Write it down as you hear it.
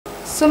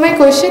So my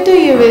question to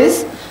you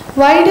is,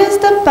 why does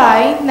the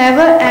pi never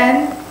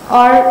end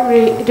or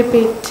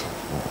repeat?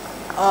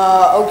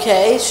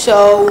 Okay,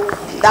 so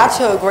that's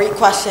a great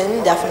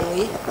question,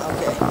 definitely.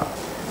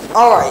 Okay.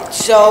 Alright,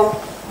 so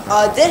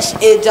this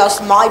is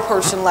just my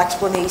personal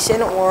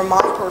explanation or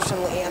my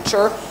personal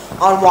answer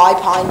on why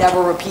pi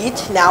never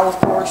repeats. Now, of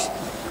course,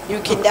 you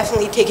can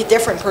definitely take a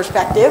different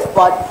perspective,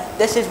 but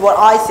this is what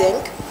I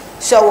think.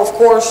 So, of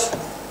course,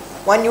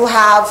 when you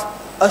have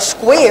a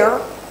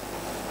square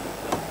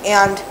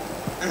and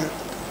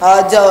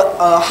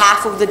the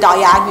half of the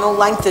diagonal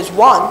length is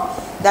 1,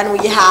 then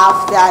we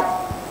have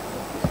that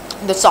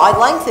the side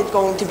length is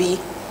going to be,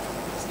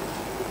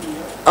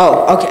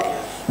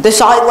 the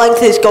side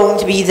length is going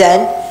to be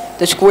then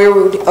the square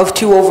root of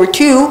 2 over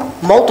 2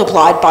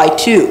 multiplied by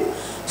 2.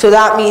 So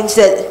that means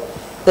that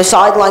the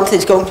side length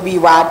is going to be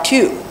rad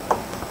 2.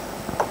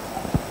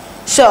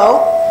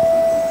 So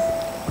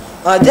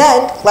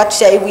then let's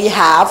say we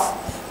have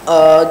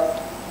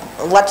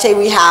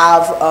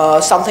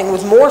something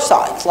with more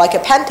sides, like a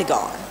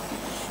pentagon.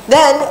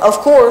 Then, of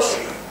course,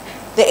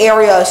 the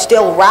area is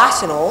still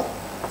rational,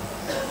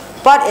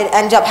 but it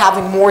ends up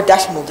having more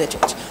decimal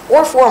digits.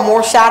 Or for a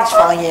more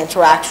satisfying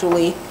answer,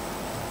 actually,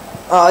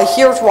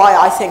 here's why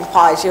I think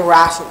pi is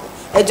irrational.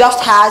 It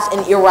just has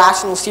an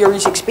irrational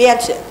series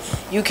expansion.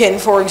 You can,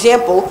 for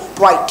example,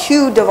 write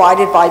 2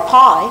 divided by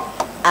pi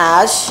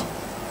as,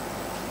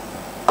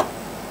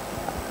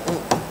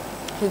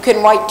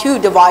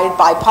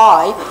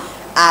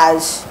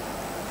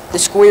 the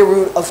square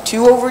root of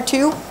 2 over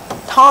 2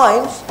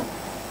 times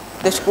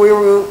the square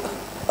root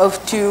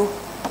of 2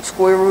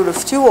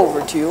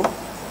 over 2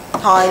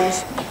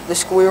 times the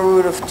square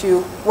root of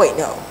 2. Wait,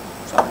 no.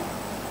 Sorry.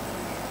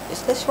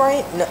 Is this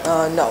right?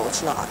 No,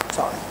 it's not.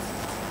 Sorry.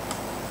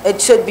 It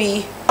should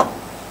be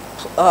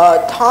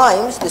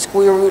times the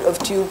square root of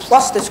 2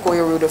 plus the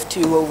square root of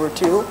 2 over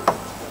 2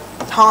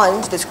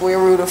 times the square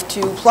root of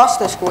 2 plus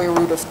the square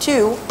root of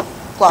 2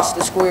 plus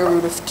the square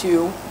root of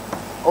 2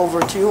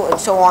 over 2, and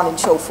so on and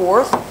so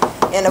forth.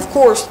 And of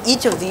course,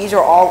 each of these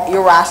are all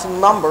irrational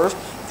numbers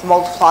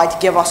multiplied to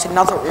give us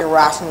another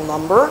irrational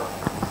number.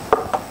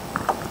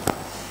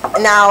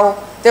 Now,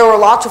 there are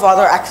lots of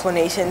other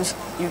explanations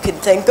you can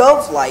think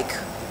of, like,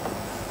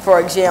 for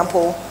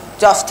example,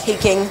 just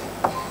taking,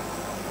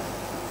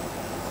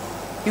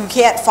 you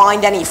can't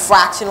find any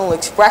fractional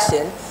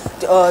expression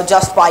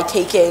just by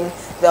taking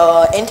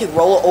the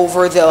integral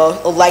over the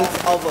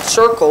length of a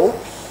circle.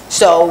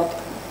 So,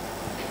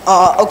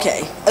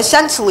 okay,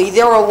 essentially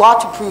there are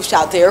lots of proofs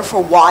out there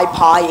for why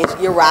pi is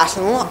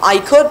irrational. I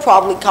could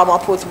probably come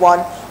up with one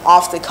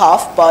off the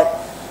cuff, but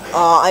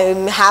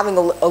I'm having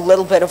a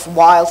little bit of a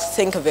while to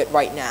think of it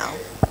right now.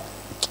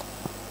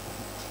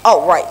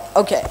 Oh, right,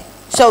 okay.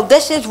 So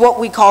this is what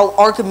we call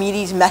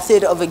Archimedes'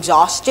 method of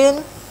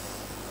exhaustion.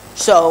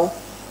 So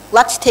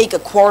let's take a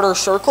quarter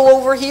circle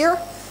over here.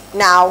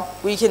 Now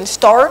we can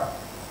start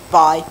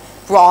by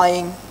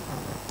drawing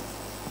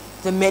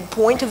the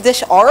midpoint of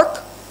this arc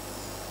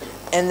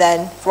and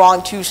then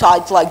drawing 2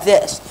 sides like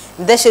this.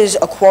 This is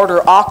a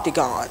quarter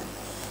octagon.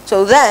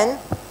 So then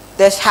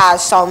this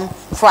has some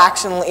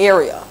fractional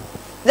area.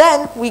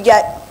 Then we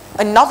get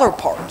another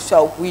part.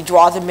 So we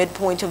draw the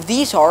midpoint of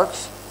these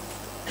arcs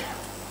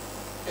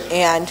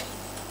and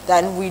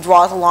then we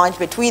draw the lines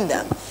between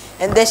them.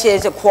 And this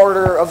is a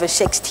quarter of a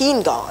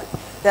 16gon.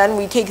 Then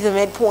we take the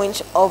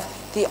midpoints of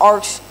the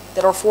arcs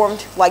that are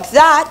formed like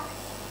that,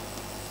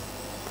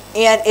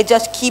 and it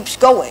just keeps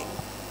going,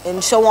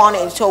 and so on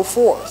and so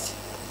forth.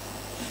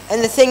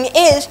 And the thing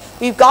is,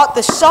 we've got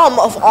the sum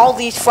of all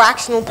these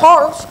fractional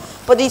parts,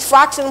 but these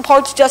fractional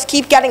parts just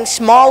keep getting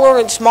smaller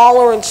and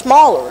smaller and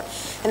smaller.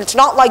 And it's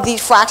not like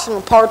these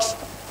fractional parts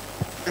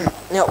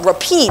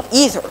repeat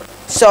either.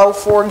 So,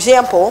 for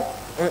example,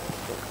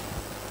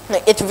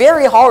 it's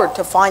very hard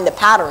to find the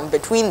pattern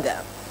between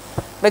them,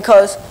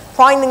 because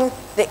finding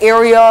the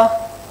area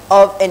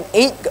of an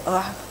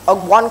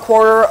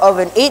 1/4 of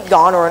an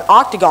 8gon or an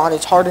octagon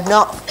is hard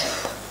enough.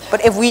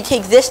 But if we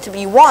take this to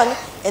be 1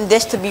 and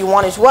this to be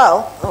 1 as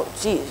well, oh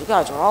geez, you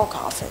guys are all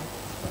coughing.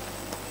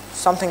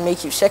 Something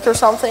make you sick or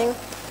something?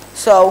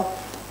 So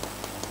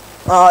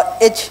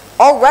it's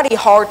already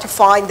hard to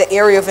find the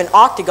area of an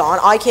octagon.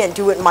 I can't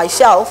do it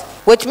myself,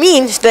 which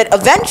means that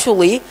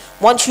eventually,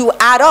 once you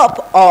add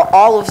up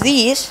all of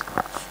these,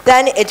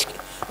 then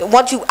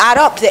once you add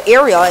up the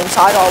area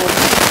inside all of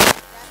these,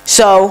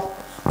 so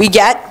we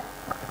get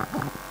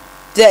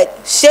that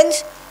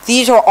since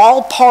these are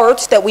all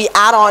parts that we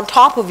add on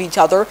top of each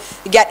other,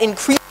 get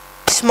increasingly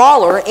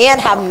smaller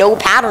and have no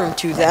pattern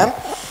to them,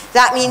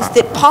 that means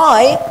that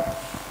pi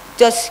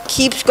just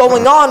keeps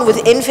going on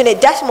with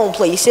infinite decimal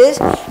places,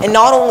 and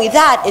not only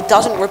that, it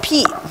doesn't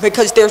repeat,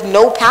 because there's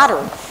no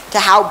pattern to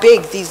how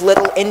big these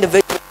little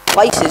individual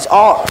slices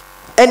are.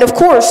 And of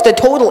course, the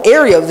total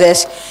area of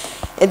this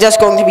is just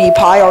going to be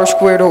pi r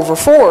squared over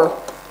 4,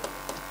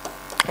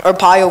 or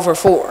pi over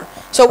 4.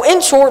 So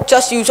in short,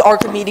 just use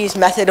Archimedes'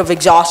 method of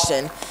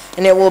exhaustion,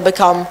 and it will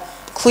become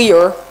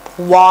clear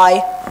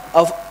why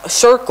a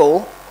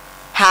circle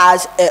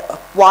has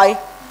why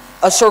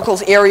a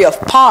circle's area of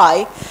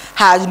pi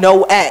has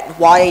no end,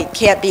 why it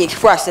can't be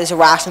expressed as a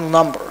rational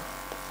number.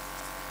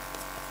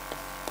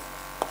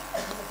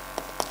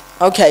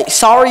 Okay,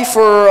 sorry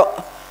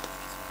for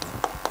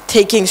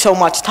taking so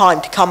much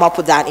time to come up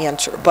with that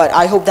answer, but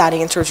I hope that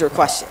answers your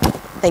question.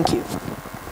 Thank you.